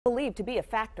believed to be a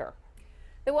factor.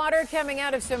 The water coming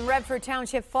out of some Redford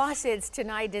Township faucets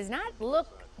tonight does not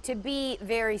look to be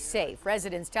very safe.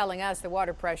 Residents telling us the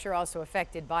water pressure also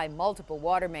affected by multiple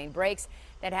water main breaks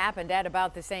that happened at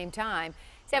about the same time.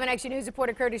 7 Action News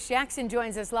reporter Curtis Jackson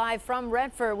joins us live from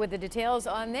Redford with the details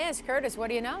on this. Curtis, what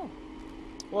do you know?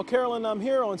 Well, Carolyn, I'm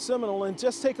here on Seminole, and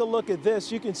just take a look at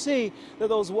this. You can see that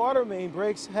those water main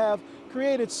breaks have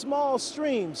created small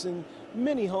streams in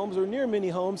many homes or near many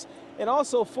homes, and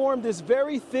also formed this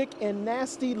very thick and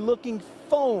nasty looking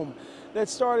foam that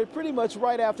started pretty much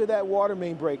right after that water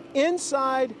main break.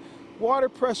 Inside, water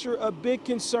pressure a big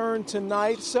concern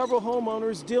tonight. Several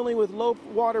homeowners dealing with low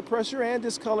water pressure and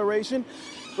discoloration.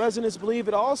 Residents believe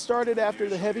it all started after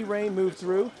the heavy rain moved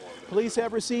through. Police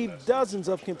have received dozens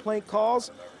of complaint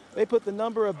calls. They put the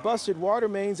number of busted water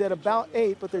mains at about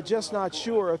 8, but they're just not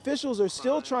sure. Officials are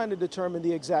still trying to determine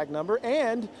the exact number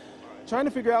and trying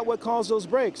to figure out what caused those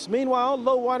breaks. Meanwhile,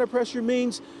 low water pressure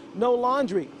means no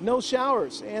laundry, no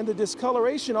showers, and the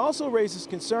discoloration also raises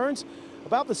concerns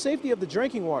about the safety of the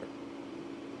drinking water.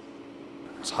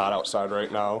 It's hot outside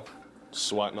right now,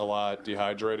 sweating a lot,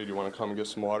 dehydrated. You want to come and get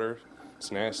some water?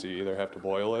 It's nasty. You either have to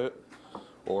boil it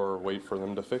or wait for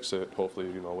them to fix it, hopefully,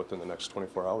 within the next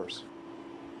 24 hours.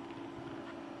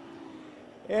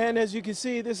 And as you can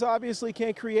see, this obviously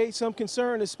can create some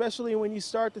concern, especially when you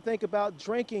start to think about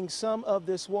drinking some of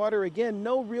this water. Again,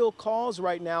 no real calls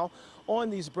right now on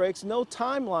these breaks, no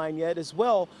timeline yet as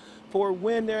well for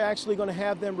when they're actually going to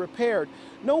have them repaired.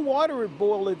 No water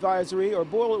boil advisory or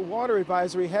boil water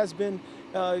advisory has been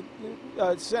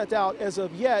sent out as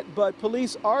of yet, but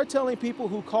police are telling people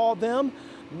who call them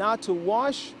not to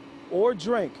wash or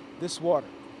drink this water.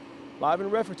 Live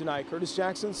in Redford tonight, Curtis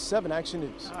Jackson, 7 Action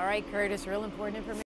News. All right, Curtis, real important information.